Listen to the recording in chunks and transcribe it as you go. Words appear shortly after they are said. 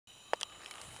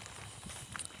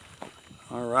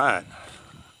All right,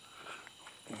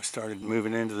 we started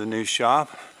moving into the new shop,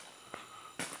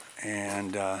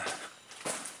 and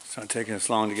it's not taking us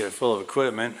long to get it full of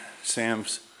equipment.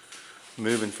 Sam's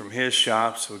moving from his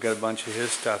shop, so we've got a bunch of his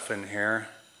stuff in here.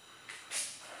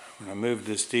 I moved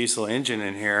this diesel engine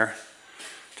in here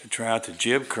to try out the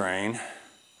jib crane,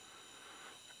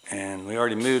 and we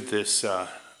already moved this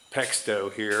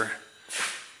Pexto here.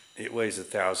 It weighs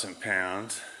 1,000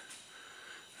 pounds.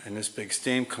 And this big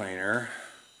steam cleaner,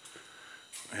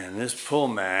 and this Pull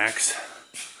Max,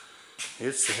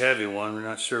 it's the heavy one. We're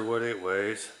not sure what it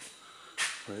weighs,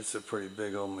 but it's a pretty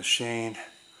big old machine.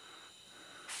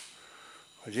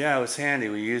 But yeah, it was handy.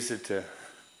 We used it to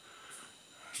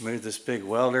move this big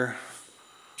welder,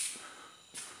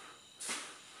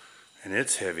 and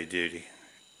it's heavy duty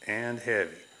and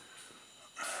heavy.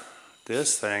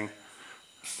 This thing,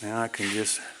 now I can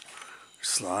just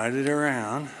slide it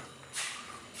around.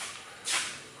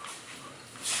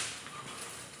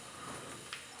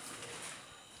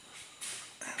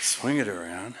 Swing it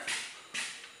around.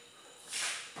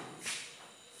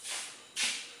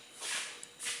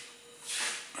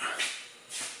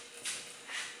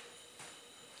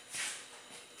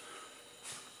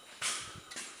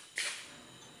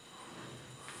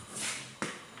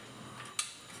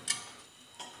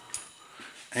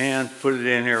 And put it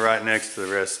in here right next to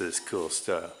the rest of this cool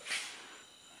stuff.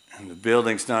 And the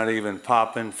building's not even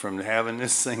popping from having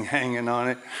this thing hanging on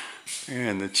it.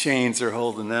 And the chains are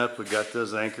holding up. We got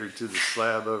those anchored to the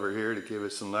slab over here to give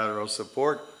it some lateral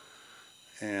support.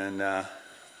 And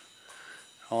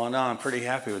all in all, I'm pretty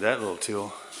happy with that little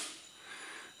tool.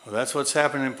 Well, that's what's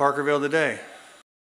happening in Parkerville today.